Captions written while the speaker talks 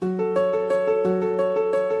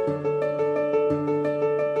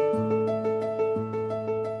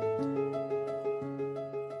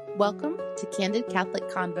Welcome to Candid Catholic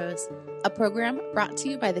Convos, a program brought to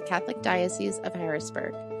you by the Catholic Diocese of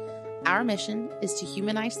Harrisburg. Our mission is to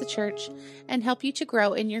humanize the Church and help you to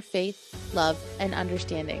grow in your faith, love, and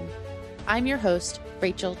understanding. I'm your host,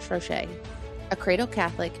 Rachel Trochet, a cradle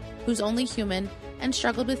Catholic who's only human and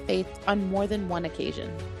struggled with faith on more than one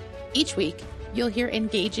occasion. Each week, you'll hear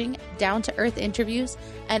engaging, down-to-earth interviews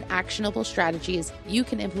and actionable strategies you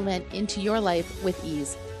can implement into your life with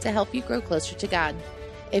ease to help you grow closer to God.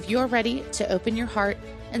 If you're ready to open your heart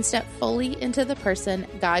and step fully into the person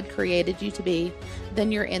God created you to be, then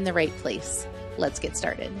you're in the right place. Let's get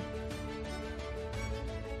started.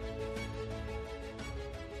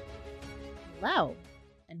 Hello,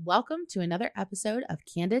 and welcome to another episode of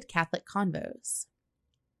Candid Catholic Convos.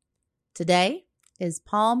 Today is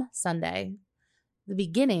Palm Sunday, the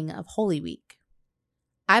beginning of Holy Week.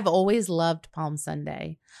 I've always loved Palm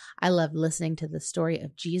Sunday. I love listening to the story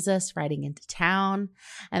of Jesus riding into town,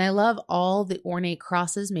 and I love all the ornate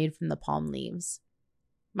crosses made from the palm leaves.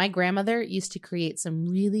 My grandmother used to create some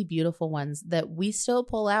really beautiful ones that we still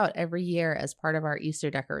pull out every year as part of our Easter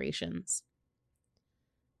decorations.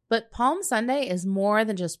 But Palm Sunday is more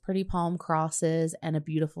than just pretty palm crosses and a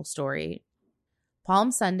beautiful story.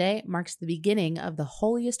 Palm Sunday marks the beginning of the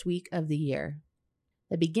holiest week of the year,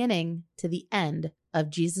 the beginning to the end of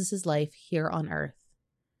Jesus' life here on earth,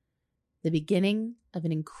 the beginning of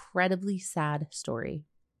an incredibly sad story.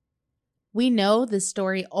 We know this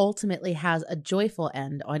story ultimately has a joyful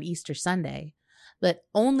end on Easter Sunday, but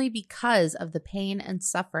only because of the pain and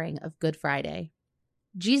suffering of Good Friday.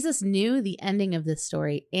 Jesus knew the ending of this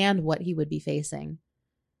story and what he would be facing.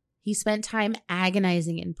 He spent time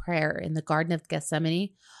agonizing in prayer in the Garden of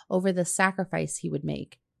Gethsemane over the sacrifice he would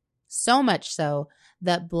make. So much so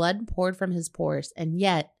that blood poured from his pores, and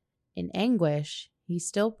yet, in anguish, he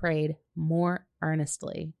still prayed more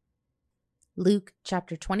earnestly. Luke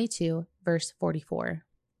chapter 22, verse 44.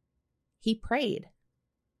 He prayed.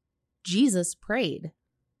 Jesus prayed.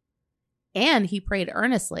 And he prayed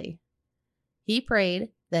earnestly. He prayed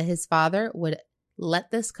that his Father would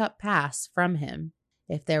let this cup pass from him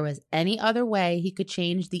if there was any other way he could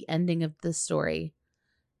change the ending of this story.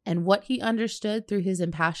 And what he understood through his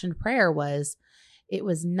impassioned prayer was, it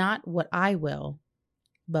was not what I will,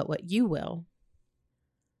 but what you will.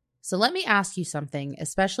 So let me ask you something,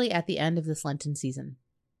 especially at the end of this Lenten season.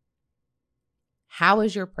 How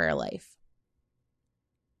is your prayer life?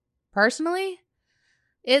 Personally,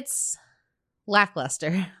 it's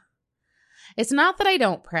lackluster. It's not that I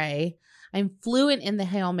don't pray. I'm fluent in the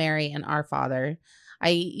Hail Mary and Our Father.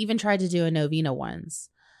 I even tried to do a novena once.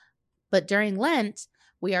 But during Lent,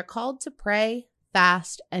 we are called to pray,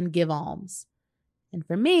 fast, and give alms. And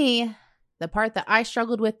for me, the part that I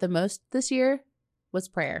struggled with the most this year was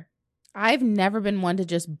prayer. I've never been one to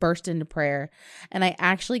just burst into prayer, and I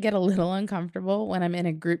actually get a little uncomfortable when I'm in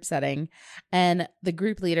a group setting and the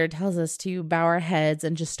group leader tells us to bow our heads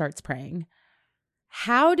and just starts praying.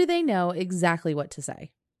 How do they know exactly what to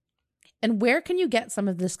say? And where can you get some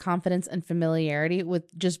of this confidence and familiarity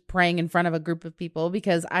with just praying in front of a group of people?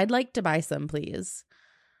 Because I'd like to buy some, please.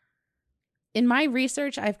 In my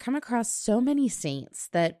research, I've come across so many saints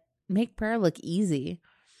that make prayer look easy.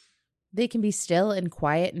 They can be still and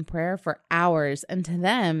quiet in prayer for hours, and to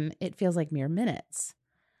them, it feels like mere minutes.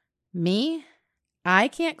 Me? I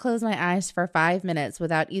can't close my eyes for 5 minutes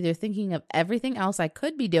without either thinking of everything else I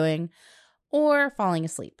could be doing or falling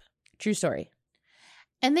asleep. True story.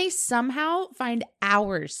 And they somehow find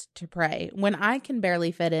hours to pray when I can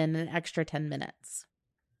barely fit in an extra 10 minutes.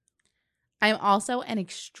 I'm also an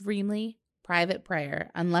extremely private prayer,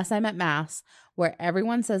 unless I'm at Mass, where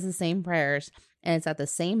everyone says the same prayers and it's at the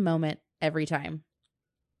same moment every time.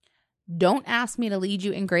 Don't ask me to lead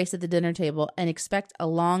you in grace at the dinner table and expect a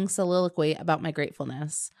long soliloquy about my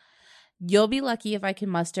gratefulness. You'll be lucky if I can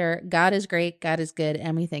muster, God is great, God is good,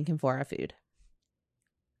 and we thank him for our food.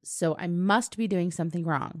 So I must be doing something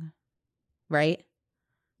wrong, right?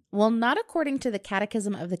 Well, not according to the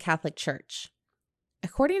Catechism of the Catholic Church.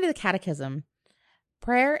 According to the Catechism,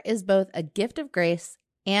 prayer is both a gift of grace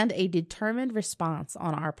and a determined response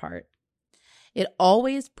on our part. It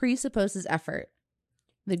always presupposes effort.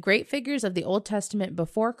 The great figures of the Old Testament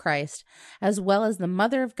before Christ, as well as the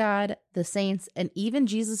Mother of God, the saints, and even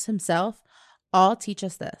Jesus himself, all teach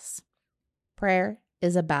us this. Prayer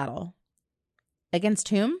is a battle. Against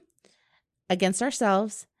whom? Against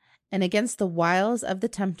ourselves and against the wiles of the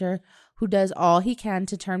tempter who does all he can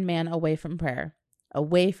to turn man away from prayer,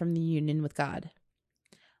 away from the union with God.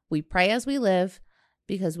 We pray as we live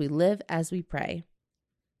because we live as we pray.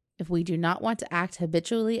 If we do not want to act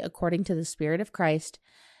habitually according to the Spirit of Christ,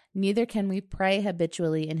 neither can we pray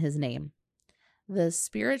habitually in his name. The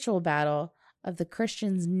spiritual battle of the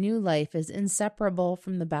Christian's new life is inseparable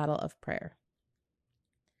from the battle of prayer.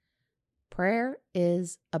 Prayer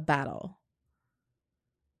is a battle.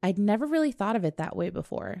 I'd never really thought of it that way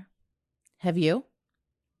before. Have you?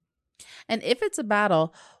 And if it's a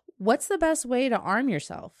battle, what's the best way to arm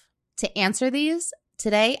yourself? To answer these,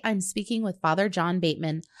 today I'm speaking with Father John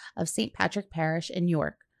Bateman of St. Patrick Parish in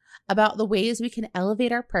York about the ways we can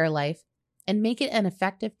elevate our prayer life and make it an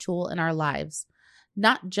effective tool in our lives,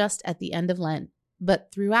 not just at the end of Lent, but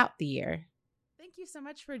throughout the year. Thank you so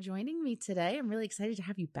much for joining me today. I'm really excited to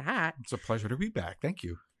have you back. It's a pleasure to be back. Thank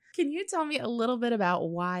you. Can you tell me a little bit about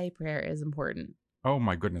why prayer is important? Oh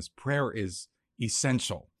my goodness. Prayer is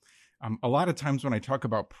essential. A lot of times when I talk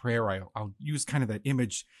about prayer, I'll use kind of that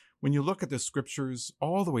image. When you look at the scriptures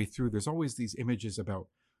all the way through, there's always these images about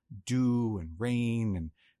dew and rain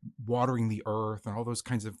and watering the earth and all those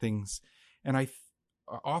kinds of things. And I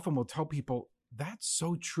often will tell people that's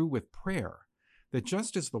so true with prayer, that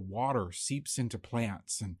just as the water seeps into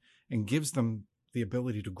plants and gives them the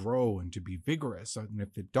ability to grow and to be vigorous, and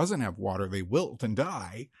if it doesn't have water, they wilt and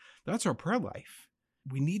die, that's our prayer life.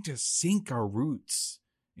 We need to sink our roots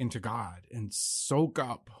into God and soak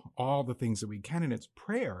up all the things that we can. And it's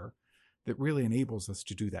prayer that really enables us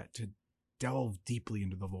to do that, to delve deeply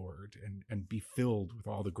into the Lord and be filled with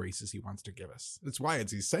all the graces he wants to give us. That's why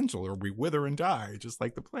it's essential, or we wither and die, just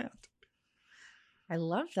like the plant. I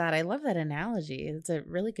love that. I love that analogy. It's a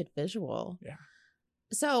really good visual. Yeah.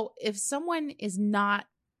 So if someone is not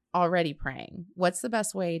already praying, what's the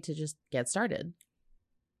best way to just get started?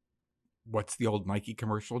 What's the old Nike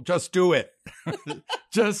commercial? Just do it.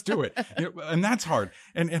 Just do it. And that's hard.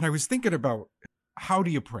 And I was thinking about, how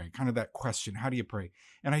do you pray? Kind of that question, how do you pray?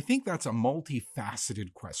 And I think that's a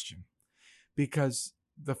multifaceted question, because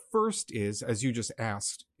the first is, as you just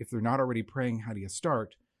asked, if they're not already praying, how do you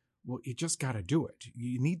start? Well, you just got to do it.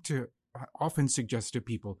 You need to often suggest to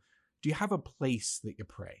people, do you have a place that you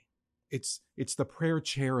pray? It's the prayer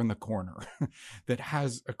chair in the corner that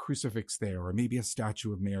has a crucifix there, or maybe a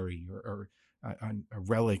statue of Mary, or a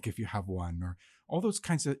relic if you have one, or all those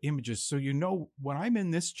kinds of images. So you know, when I'm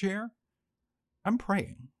in this chair, I'm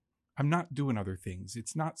praying. I'm not doing other things.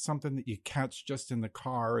 It's not something that you catch just in the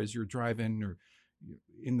car as you're driving, or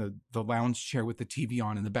in the lounge chair with the TV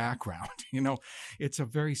on in the background. It's a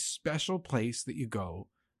very special place that you go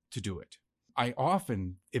to do it. I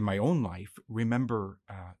often, in my own life, remember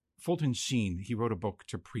Fulton Sheen. He wrote a book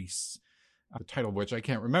to priests, the title of which I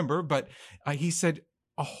can't remember, but he said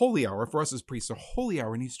a holy hour, for us as priests, a holy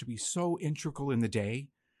hour needs to be so integral in the day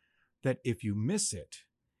that if you miss it,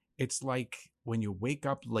 it's like when you wake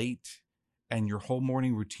up late and your whole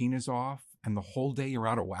morning routine is off and the whole day you're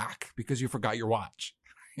out of whack because you forgot your watch.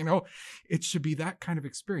 It should be that kind of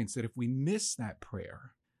experience, that if we miss that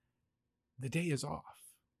prayer, the day is off.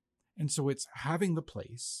 And so it's having the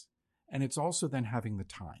place, and it's also then having the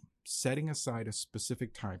time, setting aside a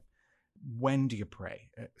specific time. When do you pray?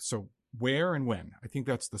 So where and when? I think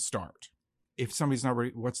that's the start. If somebody's not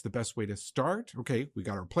ready, what's the best way to start? Okay, we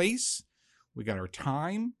got our place, we got our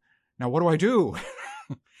time. Now, what do I do?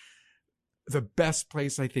 The best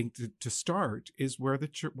place, I think, to start is where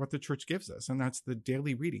what the church gives us, and that's the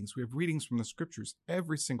daily readings. We have readings from the scriptures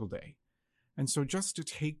every single day. And so just to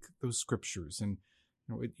take those scriptures, and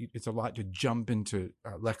it's a lot to jump into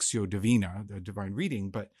Lectio Divina, the divine reading,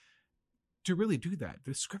 but to really do that,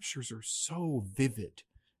 the scriptures are so vivid,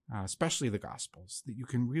 especially the Gospels, that you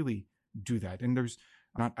can really do that. And there's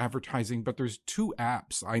not advertising, but there's 2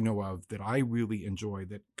 apps I know of that I really enjoy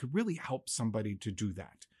that could really help somebody to do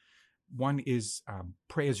that. One is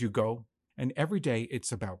Pray As You Go, and every day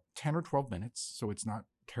it's about 10 or 12 minutes, so it's not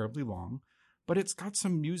terribly long, but it's got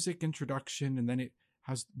some music introduction, and then it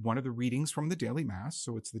has one of the readings from the daily Mass,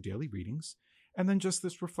 so it's the daily readings, and then just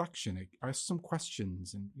this reflection. It asks some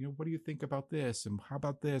questions, and what do you think about this, and how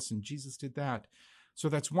about this, and Jesus did that. So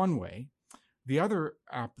that's one way. The other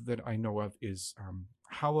app that I know of is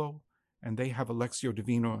Hallow, and they have a Lectio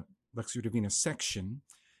Divina section,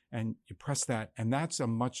 and you press that, and that's a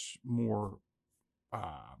much more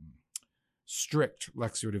strict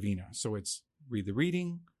Lectio Divina. So it's read the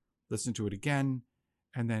reading, listen to it again,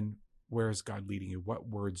 and then where is God leading you? What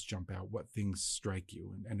words jump out? What things strike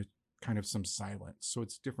you? And kind of some silence. So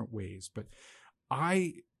it's different ways. But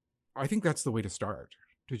I think that's the way to start,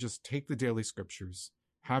 to just take the daily scriptures,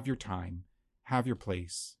 have your time, have your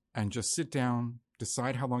place, and just sit down,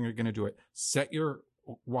 decide how long you're going to do it, set your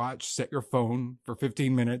watch, set your phone for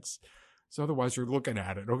 15 minutes. So otherwise you're looking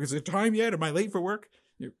at it. Okay, is it time yet? Am I late for work?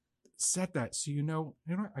 Set that so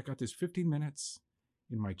I got this 15 minutes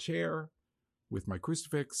in my chair with my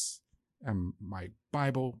crucifix and my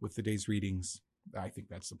Bible with the day's readings, I think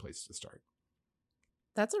that's the place to start.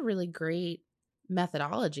 That's a really great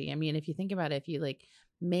methodology. I mean, if you think about it, if you like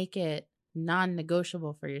make it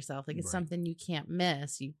non-negotiable for yourself, like it's Right. something you can't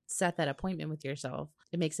miss, you set that appointment with yourself,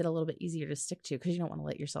 it makes it a little bit easier to stick to because you don't want to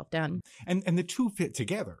let yourself down. And the two fit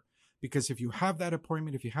together, because if you have that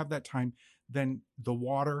appointment, if you have that time, then the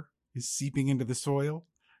water is seeping into the soil.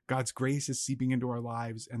 God's grace is seeping into our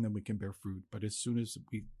lives, and then we can bear fruit. But as soon as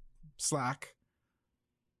we slack,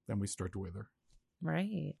 then we start to wither.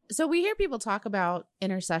 Right. So we hear people talk about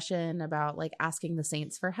intercession, about like asking the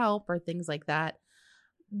saints for help or things like that.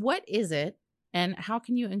 What is it, and how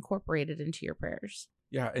can you incorporate it into your prayers?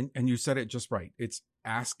 Yeah, and you said it just right. It's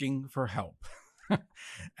asking for help.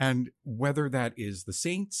 And whether that is the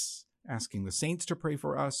saints, asking the saints to pray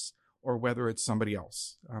for us, or whether it's somebody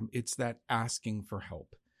else, it's that asking for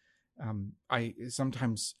help. I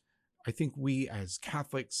think we as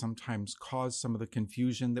Catholics sometimes cause some of the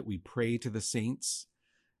confusion that we pray to the saints,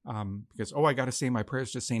 because, I got to say my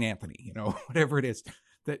prayers to St. Anthony, whatever it is.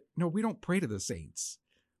 That, no, we don't pray to the saints.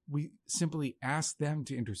 We simply ask them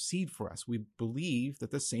to intercede for us. We believe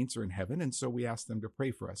that the saints are in heaven, and so we ask them to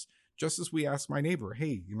pray for us. Just as we ask my neighbor,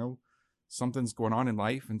 hey, something's going on in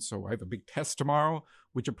life, and so I have a big test tomorrow.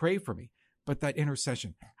 Would you pray for me? But that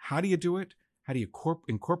intercession, how do you do it? How do you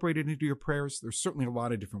incorporate it into your prayers? There's certainly a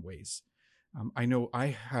lot of different ways. I know I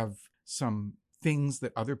have some things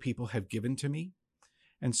that other people have given to me,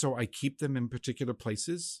 and so I keep them in particular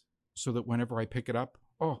places so that whenever I pick it up,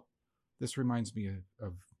 this reminds me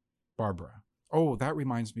of Barbara. Oh, that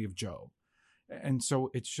reminds me of Joe. And so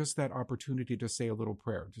it's just that opportunity to say a little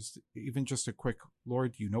prayer, even just a quick,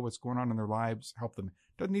 Lord, you know what's going on in their lives, help them.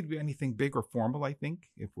 Doesn't need to be anything big or formal, I think,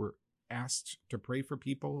 if we're asked to pray for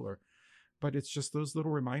people, but it's just those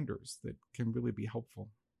little reminders that can really be helpful.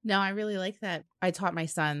 No, I really like that. I taught my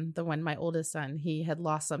son, my oldest son, he had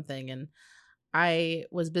lost something, and I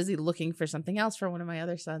was busy looking for something else for one of my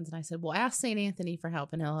other sons. And I said, well, ask St. Anthony for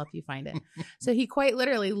help and he'll help you find it. So he quite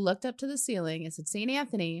literally looked up to the ceiling and said, St.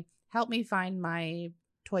 Anthony, help me find my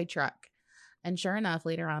toy truck. And sure enough,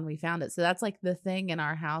 later on, we found it. So that's like the thing in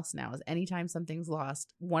our house now is anytime something's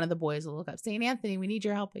lost, one of the boys will look up, St. Anthony, we need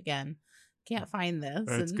your help again. Can't find this.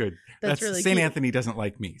 That's and good. That's really St. cute. Anthony doesn't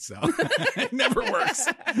like me, so it never works.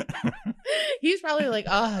 He's probably like,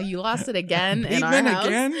 oh, you lost it again in our Bateman house.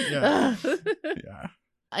 again? Yeah. Yeah.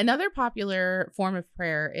 Another popular form of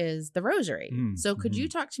prayer is the rosary. So could you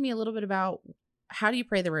talk to me a little bit about how do you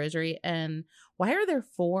pray the rosary and why are there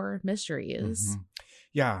 4 mysteries?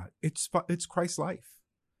 Yeah, it's Christ's life.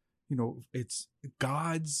 It's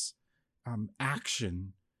God's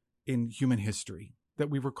action in human history that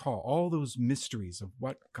we recall, all those mysteries of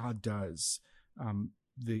what God does.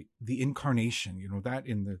 The incarnation, that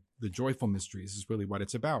in the joyful mysteries is really what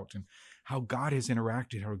it's about, and how God has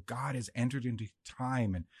interacted, how God has entered into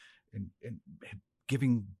time and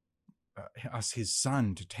giving us his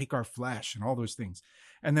son to take our flesh and all those things.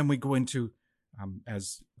 And then we go into,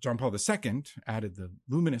 as John Paul II added the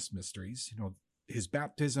luminous mysteries, his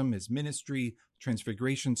baptism, his ministry,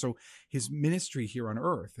 transfiguration. So his ministry here on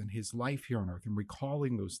earth and his life here on earth and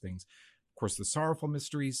recalling those things. Of course, the sorrowful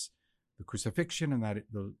mysteries, the crucifixion, and that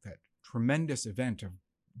tremendous event of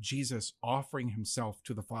Jesus offering himself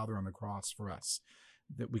to the Father on the cross for us,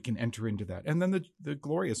 that we can enter into that. And then the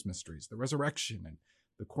glorious mysteries, the resurrection and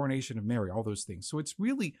the coronation of Mary, all those things. So it's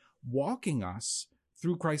really walking us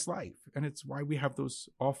through Christ's life. And it's why we have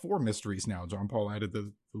all 4 mysteries now. John Paul added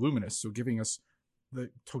the luminous, so giving us the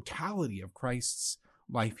totality of Christ's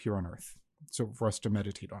life here on earth, so for us to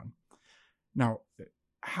meditate on. Now,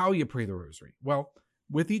 how you pray the rosary? Well,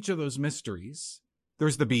 with each of those mysteries,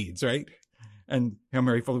 there's the beads, right? And Hail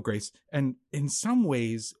Mary, full of grace. And in some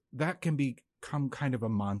ways, that can become kind of a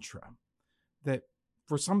mantra that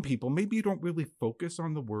for some people, maybe you don't really focus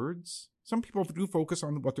on the words. Some people do focus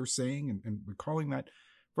on what they're saying and recalling that.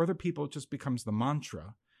 For other people, it just becomes the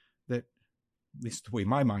mantra that, at least the way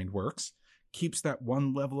my mind works, keeps that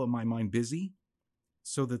one level of my mind busy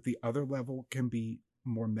so that the other level can be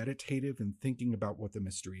more meditative and thinking about what the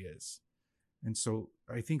mystery is. And so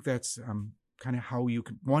I think that's kind of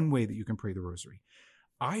one way that you can pray the rosary.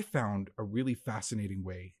 I found a really fascinating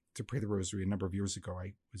way to pray the rosary a number of years ago.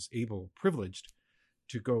 I was privileged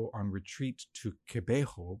to go on retreat to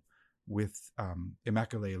Quebejo with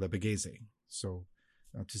Immaculée Lebegese. So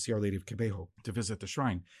to see Our Lady of Quebejo, to visit the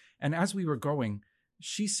shrine. And as we were going,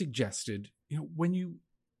 she suggested, when you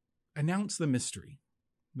announce the mystery,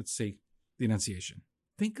 let's say the Annunciation,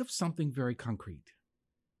 think of something very concrete.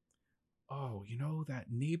 Oh, that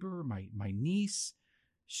neighbor, my niece,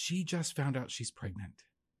 she just found out she's pregnant.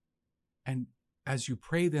 And as you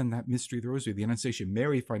pray then that mystery of the rosary, the Annunciation,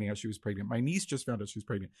 Mary finding out she was pregnant, my niece just found out she was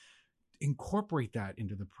pregnant, incorporate that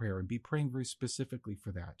into the prayer and be praying very specifically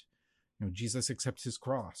for that. Jesus accepts his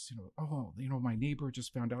cross. My neighbor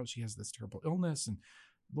just found out she has this terrible illness, and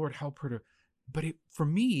Lord, help her to. But for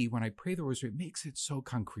me, when I pray the rosary, it makes it so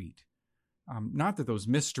concrete. Not that those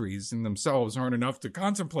mysteries in themselves aren't enough to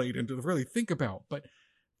contemplate and to really think about, but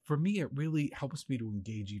for me, it really helps me to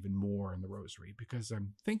engage even more in the rosary, because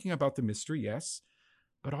I'm thinking about the mystery, yes,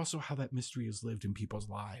 but also how that mystery is lived in people's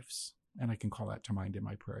lives. And I can call that to mind in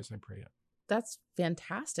my prayer as I pray it. That's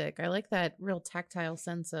fantastic. I like that real tactile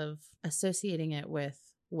sense of associating it with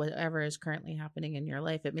whatever is currently happening in your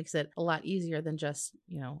life. It makes it a lot easier than just,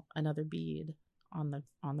 another bead on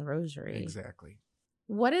the rosary. Exactly.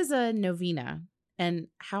 What is a novena, and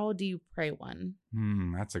how do you pray one?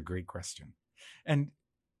 That's a great question. And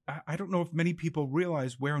I don't know if many people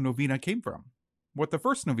realize where a novena came from, what the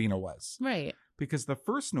first novena was. Right. Because the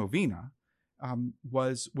first novena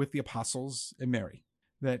was with the apostles and Mary,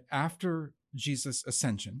 that after Jesus'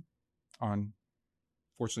 ascension on,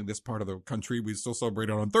 fortunately, this part of the country, we still celebrate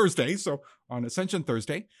it on Thursday. So on Ascension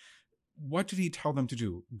Thursday, what did he tell them to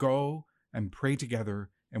do? Go and pray together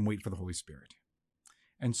and wait for the Holy Spirit.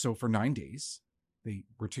 And so for 9 days, they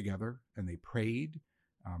were together and they prayed,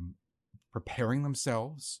 preparing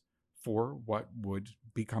themselves for what would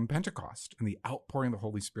become Pentecost and the outpouring of the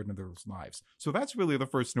Holy Spirit into their lives. So that's really the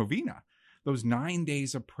first novena. Those 9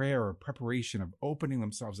 days of prayer, of preparation, of opening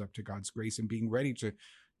themselves up to God's grace and being ready to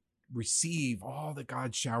receive all that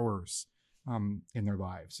God showers in their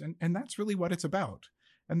lives. And that's really what it's about.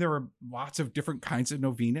 And there are lots of different kinds of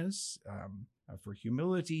novenas for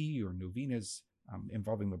humility, or novenas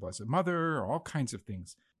involving the Blessed Mother, all kinds of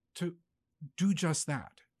things, to do just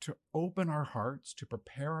that, to open our hearts, to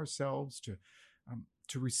prepare ourselves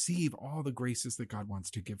to receive all the graces that God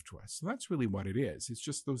wants to give to us. So that's really what it is. It's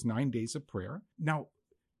just those 9 days of prayer. Now,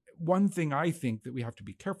 one thing I think that we have to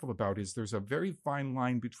be careful about is there's a very fine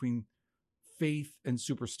line between faith and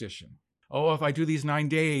superstition. Oh, if I do these 9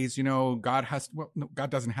 days, God God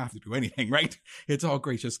doesn't have to do anything, right? It's all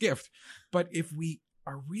gracious gift. But if we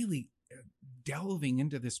are really delving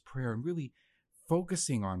into this prayer and really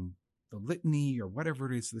focusing on the litany or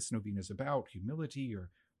whatever it is this novena is about, humility or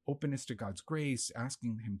openness to God's grace,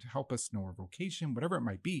 asking him to help us know our vocation, whatever it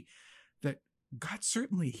might be, that God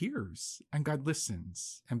certainly hears and God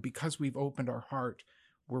listens. And because we've opened our heart,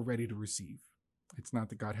 we're ready to receive. It's not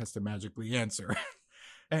that God has to magically answer.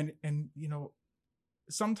 and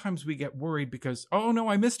sometimes we get worried because, oh no,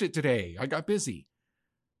 I missed it today. I got busy.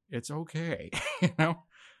 It's okay.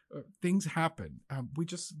 Things happen. We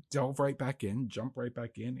just delve right back in, jump right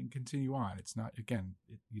back in, and continue on. It's not,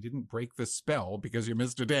 you didn't break the spell because you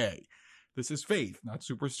missed a day. This is faith, not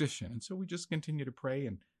superstition. And so we just continue to pray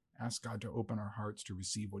and ask God to open our hearts to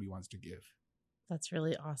receive what he wants to give. That's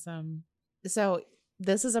really awesome. So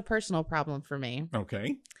this is a personal problem for me.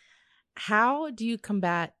 Okay. How do you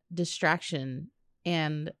combat distraction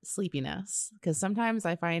and sleepiness? Because sometimes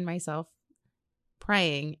I find myself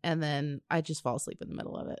praying and then I just fall asleep in the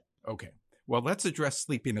middle of it. Okay. Well, let's address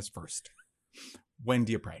sleepiness first. When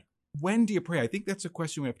do you pray? When do you pray? I think that's a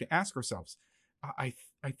question we have to ask ourselves. I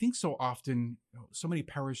think so often, so many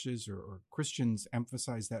parishes or Christians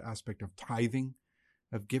emphasize that aspect of tithing,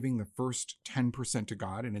 of giving the first 10% to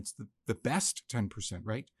God, and it's the best 10%,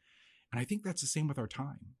 right? And I think that's the same with our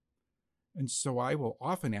time. And so I will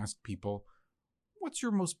often ask people, what's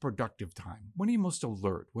your most productive time? When are you most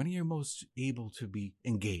alert? When are you most able to be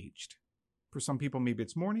engaged? For some people, maybe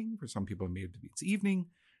it's morning. For some people, maybe it's evening.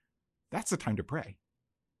 That's the time to pray,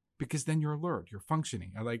 because then you're alert, you're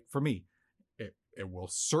functioning. For me, it will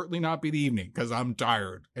certainly not be the evening because I'm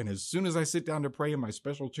tired. And as soon as I sit down to pray in my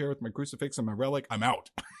special chair with my crucifix and my relic, I'm out.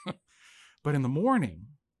 But in the morning,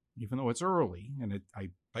 even though it's early, and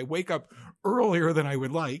I wake up earlier than I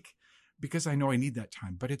would like, because I know I need that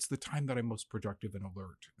time, but it's the time that I'm most productive and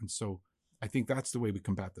alert. And so I think that's the way we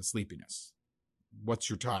combat the sleepiness. What's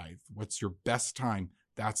your tithe? What's your best time?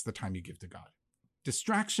 That's the time you give to God.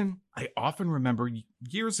 Distraction. I often remember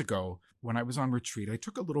years ago when I was on retreat, I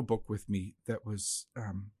took a little book with me that was,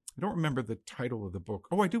 I don't remember the title of the book.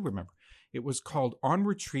 Oh, I do remember. It was called On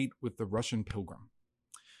Retreat with the Russian Pilgrim.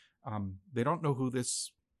 They don't know who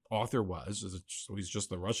this author was, so he's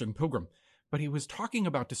just the Russian pilgrim. But he was talking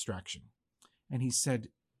about distraction. And he said,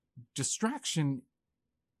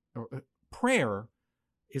 prayer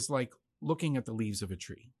is like looking at the leaves of a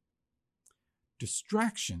tree.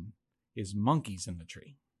 Distraction is monkeys in the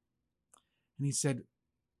tree. And he said,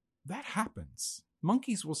 that happens.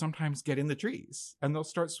 Monkeys will sometimes get in the trees and they'll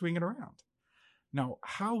start swinging around. Now,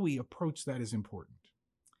 how we approach that is important.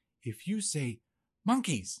 If you say,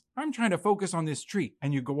 monkeys. I'm trying to focus on this tree.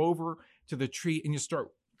 And you go over to the tree and you start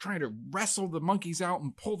trying to wrestle the monkeys out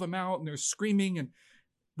and pull them out, and they're screaming, and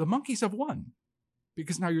the monkeys have won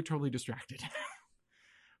because now you're totally distracted.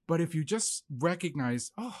 But if you just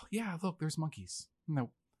recognize, oh yeah, look, there's monkeys. Now,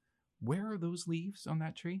 where are those leaves on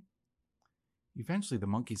that tree? Eventually the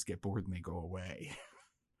monkeys get bored and they go away.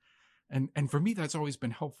 And for me, that's always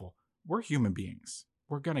been helpful. We're human beings.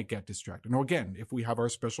 We're going to get distracted. Now, again, if we have our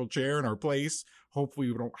special chair in our place,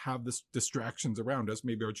 hopefully we don't have the distractions around us.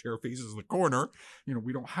 Maybe our chair faces the corner.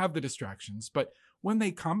 We don't have the distractions. But when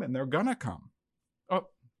they come, and they're going to come, oh,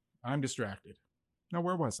 I'm distracted. Now,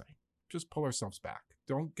 where was I? Just pull ourselves back.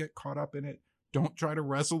 Don't get caught up in it. Don't try to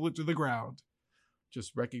wrestle it to the ground.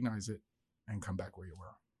 Just recognize it and come back where you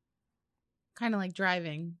were. Kind of like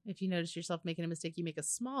driving. If you notice yourself making a mistake, you make a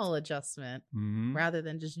small adjustment rather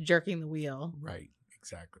than just jerking the wheel. Right.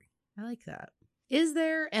 Exactly. I like that. Is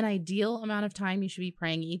there an ideal amount of time you should be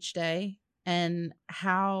praying each day? And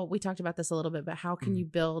how, we talked about this a little bit, but how can you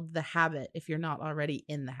build the habit if you're not already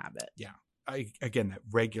in the habit? Yeah. Again, that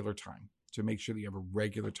regular time, to make sure that you have a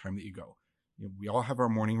regular time that you go. We all have our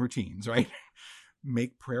morning routines, right?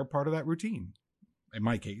 Make prayer part of that routine. In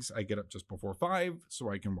my case, I get up just before 5 so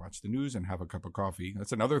I can watch the news and have a cup of coffee.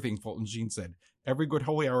 That's another thing Fulton Sheen said. Every good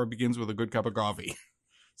holy hour begins with a good cup of coffee.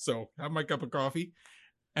 So have my cup of coffee.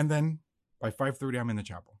 And then by 5:30, I'm in the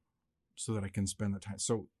chapel so that I can spend the time.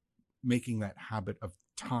 So making that habit of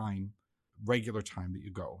time, regular time that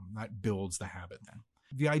you go, that builds the habit then.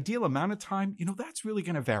 The ideal amount of time, that's really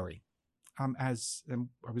going to vary. As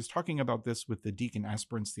I was talking about this with the deacon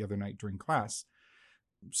aspirants the other night during class,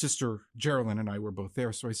 Sister Geraldine and I were both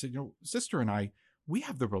there. So I said, Sister and I, we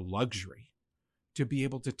have the real luxury to be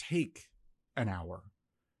able to take an hour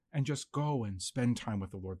and just go and spend time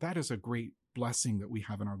with the Lord. That is a great blessing that we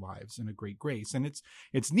have in our lives and a great grace. And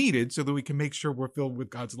it's needed so that we can make sure we're filled with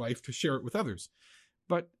God's life to share it with others.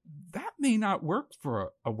 But that may not work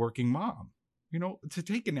for a working mom, to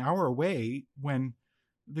take an hour away when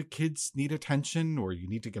the kids need attention or you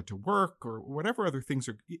need to get to work or whatever other things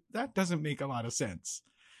are, that doesn't make a lot of sense.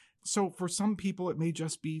 So for some people, it may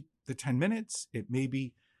just be the 10 minutes. It may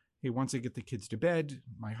be, hey, once I get the kids to bed,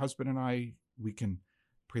 my husband and I, we can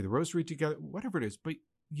pray the rosary together, whatever it is. But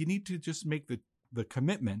you need to just make the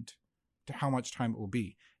commitment to how much time it will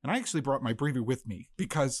be. And I actually brought my breviary with me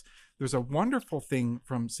because there's a wonderful thing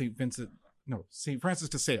from St. Francis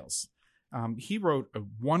de Sales. He wrote a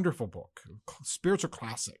wonderful book, a spiritual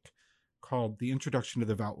classic called The Introduction to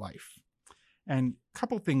the Devout Life. And a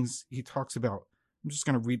couple things he talks about. I'm just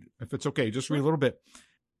going to read, if it's okay, just read a little bit.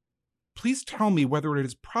 Please tell me whether it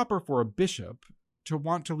is proper for a bishop to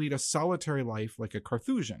want to lead a solitary life like a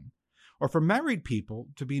Carthusian, or for married people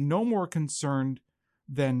to be no more concerned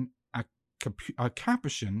than a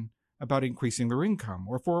Capuchin about increasing their income,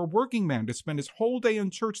 or for a working man to spend his whole day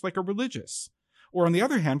in church like a religious, or on the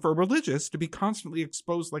other hand, for a religious to be constantly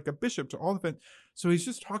exposed like a bishop to all of it. So he's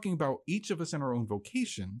just talking about each of us in our own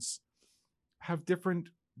vocations have different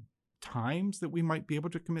times that we might be able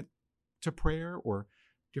to commit to prayer, or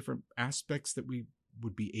different aspects that we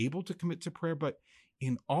would be able to commit to prayer. But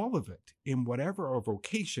in all of it, in whatever our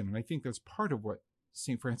vocation, and I think that's part of what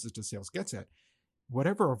St. Francis de Sales gets at,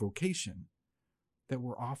 whatever our vocation, that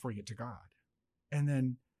we're offering it to God. And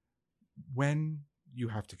then when you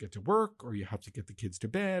have to get to work or you have to get the kids to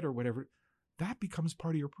bed or whatever, that becomes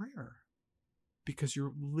part of your prayer because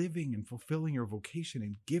you're living and fulfilling your vocation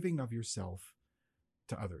and giving of yourself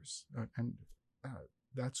to others. And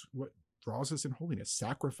that's what draws us in holiness.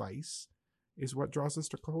 Sacrifice is what draws us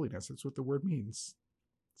to holiness. That's what the word means.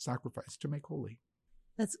 Sacrifice, to make holy.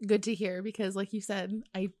 That's good to hear because, like you said,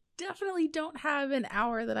 I definitely don't have an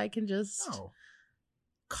hour that I can just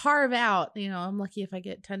carve out. I'm lucky if I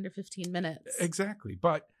get 10 to 15 minutes. Exactly.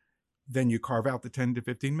 But then you carve out the 10 to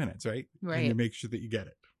 15 minutes, right? Right. And you make sure that you get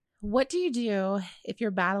it. What do you do if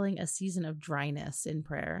you're battling a season of dryness in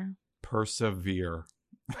prayer? Persevere.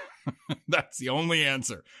 That's the only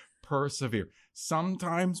answer. Persevere.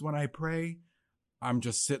 Sometimes when I pray, I'm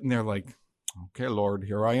just sitting there like, okay, Lord,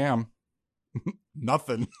 here I am.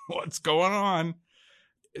 Nothing. What's going on?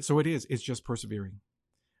 So it's just persevering.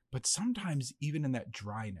 But sometimes even in that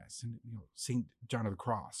dryness, and St. John of the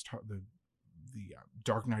Cross, the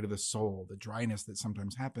dark night of the soul, the dryness that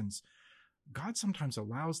sometimes happens, God sometimes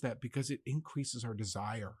allows that because it increases our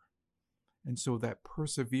desire. And so that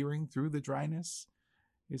persevering through the dryness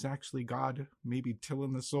is actually God maybe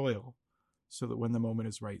tilling the soil so that when the moment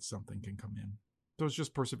is right, something can come in. So it's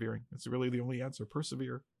just persevering. It's really the only answer.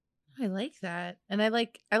 Persevere. I like that. And I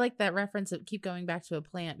like that reference of keep going back to a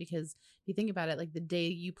plant, because if you think about it, like the day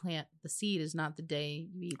you plant the seed is not the day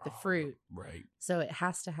you eat the fruit. Right. So it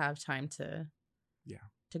has to have time to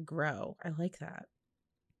grow. I like that.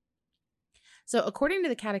 So according to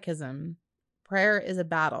the Catechism, prayer is a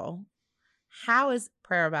battle. How is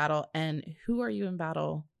prayer a battle, and who are you in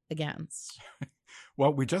battle against?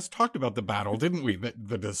 Well, we just talked about the battle, didn't we?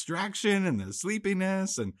 The distraction and the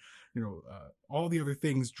sleepiness and, all the other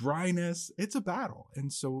things, dryness. It's a battle.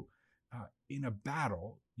 And so in a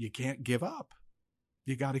battle, you can't give up.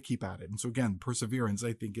 You got to keep at it. And so again, perseverance,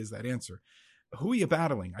 I think, is that answer. Who are you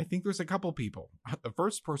battling? I think there's a couple people. The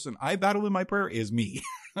first person I battle in my prayer is me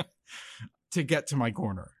to get to my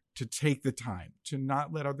corner, to take the time, to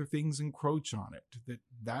not let other things encroach on it.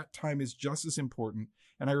 That time is just as important.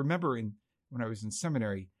 And I remember when I was in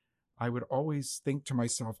seminary, I would always think to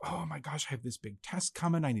myself, oh my gosh, I have this big test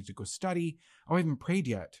coming. I need to go study. Oh, I haven't prayed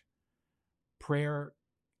yet. Prayer,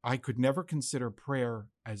 I could never consider prayer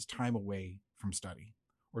as time away from study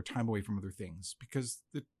or time away from other things, because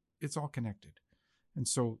it's all connected. And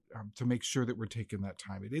so to make sure that we're taking that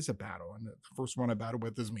time, it is a battle. And the first one I battle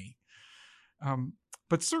with is me.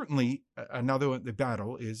 But certainly another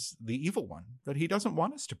battle is the evil one, that he doesn't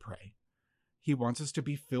want us to pray. He wants us to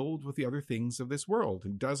be filled with the other things of this world.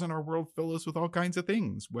 And doesn't our world fill us with all kinds of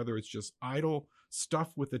things, whether it's just idle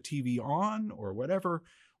stuff with the TV on or whatever?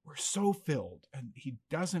 We're so filled, and he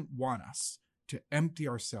doesn't want us to empty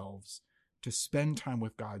ourselves, to spend time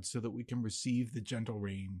with God so that we can receive the gentle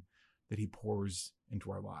rain that he pours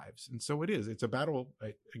into our lives. And so it's a battle,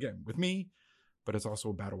 again, with me, but it's also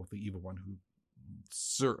a battle with the evil one, who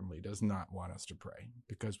certainly does not want us to pray,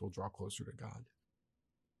 because we'll draw closer to God.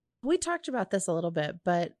 We talked about this a little bit,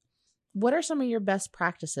 but what are some of your best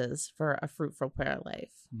practices for a fruitful prayer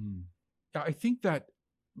life? I think that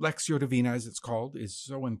Lectio Divina, as it's called, is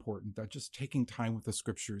so important, that just taking time with the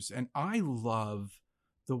scriptures. And I love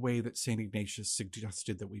the way that St. Ignatius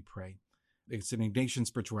suggested that we pray. It's an Ignatian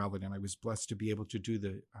spirituality, and I was blessed to be able to do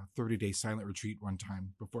the 30-day silent retreat one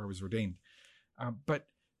time before I was ordained. But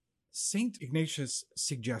St. Ignatius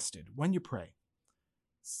suggested, when you pray,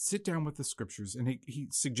 sit down with the scriptures, and he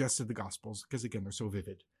suggested the Gospels, because again, they're so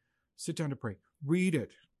vivid. Sit down to pray. Read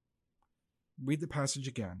it. Read the passage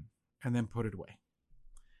again, and then put it away.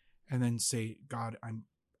 And then say, God,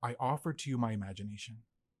 I offer to you my imagination.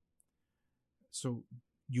 So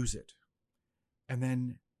use it. And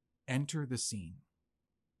then enter the scene.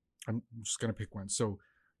 I'm just going to pick one. So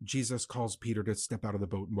Jesus calls Peter to step out of the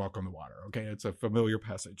boat and walk on the water. Okay, it's a familiar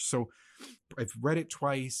passage. So I've read it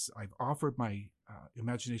twice. I've offered my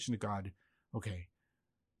imagination to God. Okay,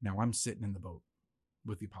 now I'm sitting in the boat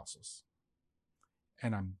with the apostles.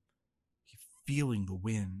 And I'm feeling the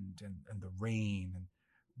wind and the rain. And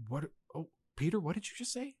Peter, what did you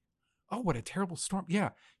just say? Oh, what a terrible storm. Yeah,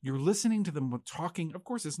 you're listening to them talking. Of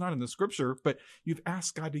course, it's not in the scripture, but you've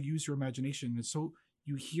asked God to use your imagination. And so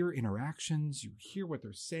you hear interactions, you hear what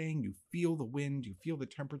they're saying, you feel the wind, you feel the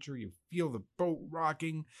temperature, you feel the boat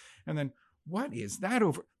rocking. And then, what is that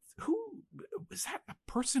over? Who is that? A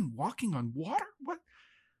person walking on water?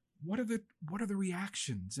 What are the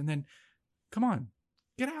reactions? And then, come on,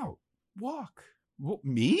 get out, walk. Well,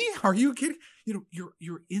 me? Are you kidding?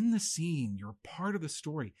 You're in the scene. You're part of the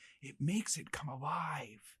story. It makes it come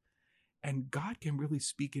alive. And God can really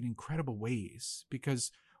speak in incredible ways,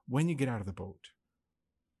 because when you get out of the boat,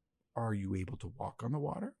 are you able to walk on the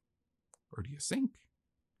water, or do you sink?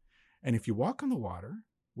 And if you walk on the water,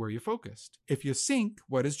 where are you focused? If you sink,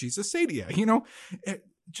 what does Jesus say to you?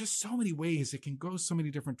 Just so many ways. It can go so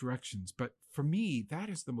many different directions. But for me, that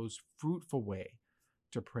is the most fruitful way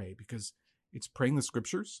to pray, because it's praying the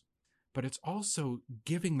scriptures, but it's also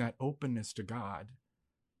giving that openness to God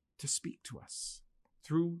to speak to us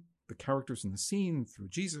through the characters in the scene, through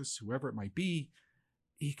Jesus, whoever it might be.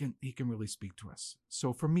 He can really speak to us.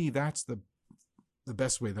 So for me, that's the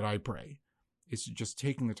best way that I pray, is just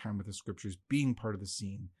taking the time with the scriptures, being part of the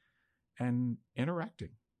scene, and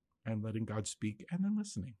interacting and letting God speak, and then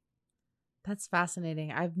listening. That's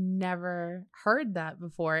fascinating. I've never heard that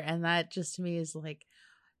before. And that just to me is like,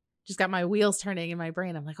 just got my wheels turning in my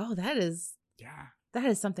brain. I'm like, oh, that is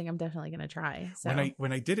something I'm definitely going to try. So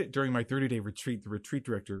when I did it during my 30-day retreat, the retreat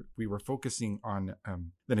director, we were focusing on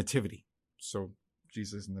the nativity. So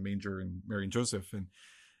Jesus in the manger and Mary and Joseph. And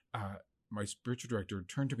my spiritual director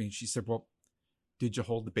turned to me and she said, well, did you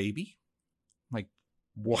hold the baby? I'm like,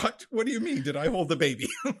 what? What do you mean? Did I hold the baby?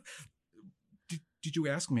 did you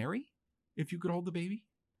ask Mary if you could hold the baby?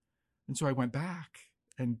 And so I went back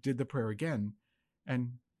and did the prayer again.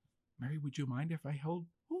 And Mary, would you mind if I held?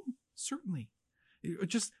 Oh, certainly.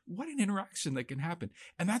 Just what an interaction that can happen.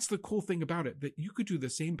 And that's the cool thing about it, that you could do the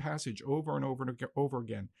same passage over and over and over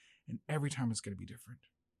again, and every time it's going to be different.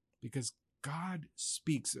 Because God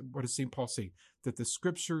speaks. What does St. Paul say? That the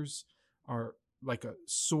scriptures are like a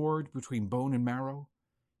sword between bone and marrow.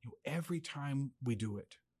 Every time we do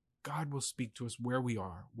it, God will speak to us where we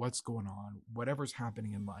are, what's going on, whatever's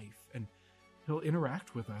happening in life, and he'll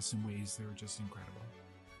interact with us in ways that are just incredible.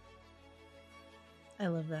 I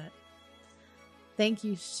love that. Thank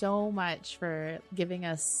you so much for giving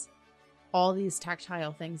us all these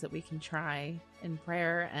tactile things that we can try in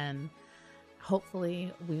prayer, and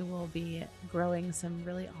hopefully we will be growing some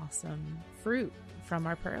really awesome fruit from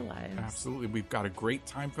our prayer lives. Absolutely. We've got a great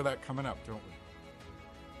time for that coming up, don't we?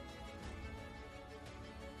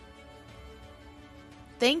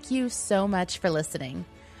 Thank you so much for listening.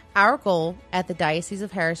 Our goal at the Diocese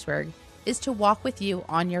of Harrisburg is to walk with you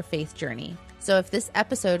on your faith journey. So if this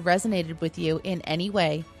episode resonated with you in any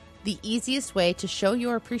way, the easiest way to show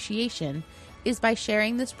your appreciation is by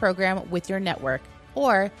sharing this program with your network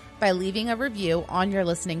or by leaving a review on your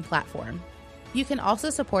listening platform. You can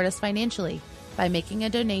also support us financially by making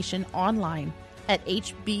a donation online at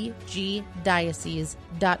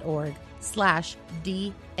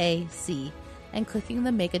hbgdiocese.org/DAC and clicking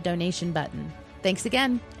the Make a Donation button. Thanks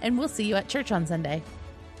again, and we'll see you at church on Sunday.